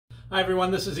Hi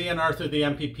everyone, this is Ian Arthur, the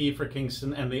MPP for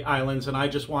Kingston and the Islands, and I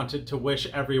just wanted to wish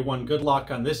everyone good luck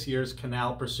on this year's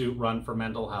Canal Pursuit Run for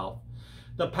mental health.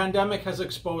 The pandemic has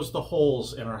exposed the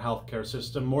holes in our healthcare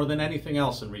system more than anything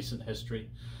else in recent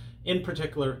history, in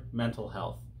particular mental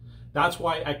health. That's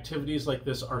why activities like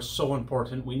this are so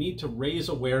important. We need to raise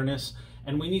awareness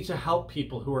and we need to help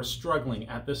people who are struggling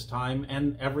at this time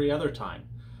and every other time.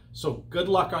 So good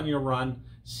luck on your run.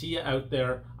 See you out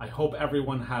there. I hope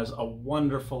everyone has a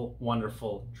wonderful,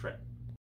 wonderful trip.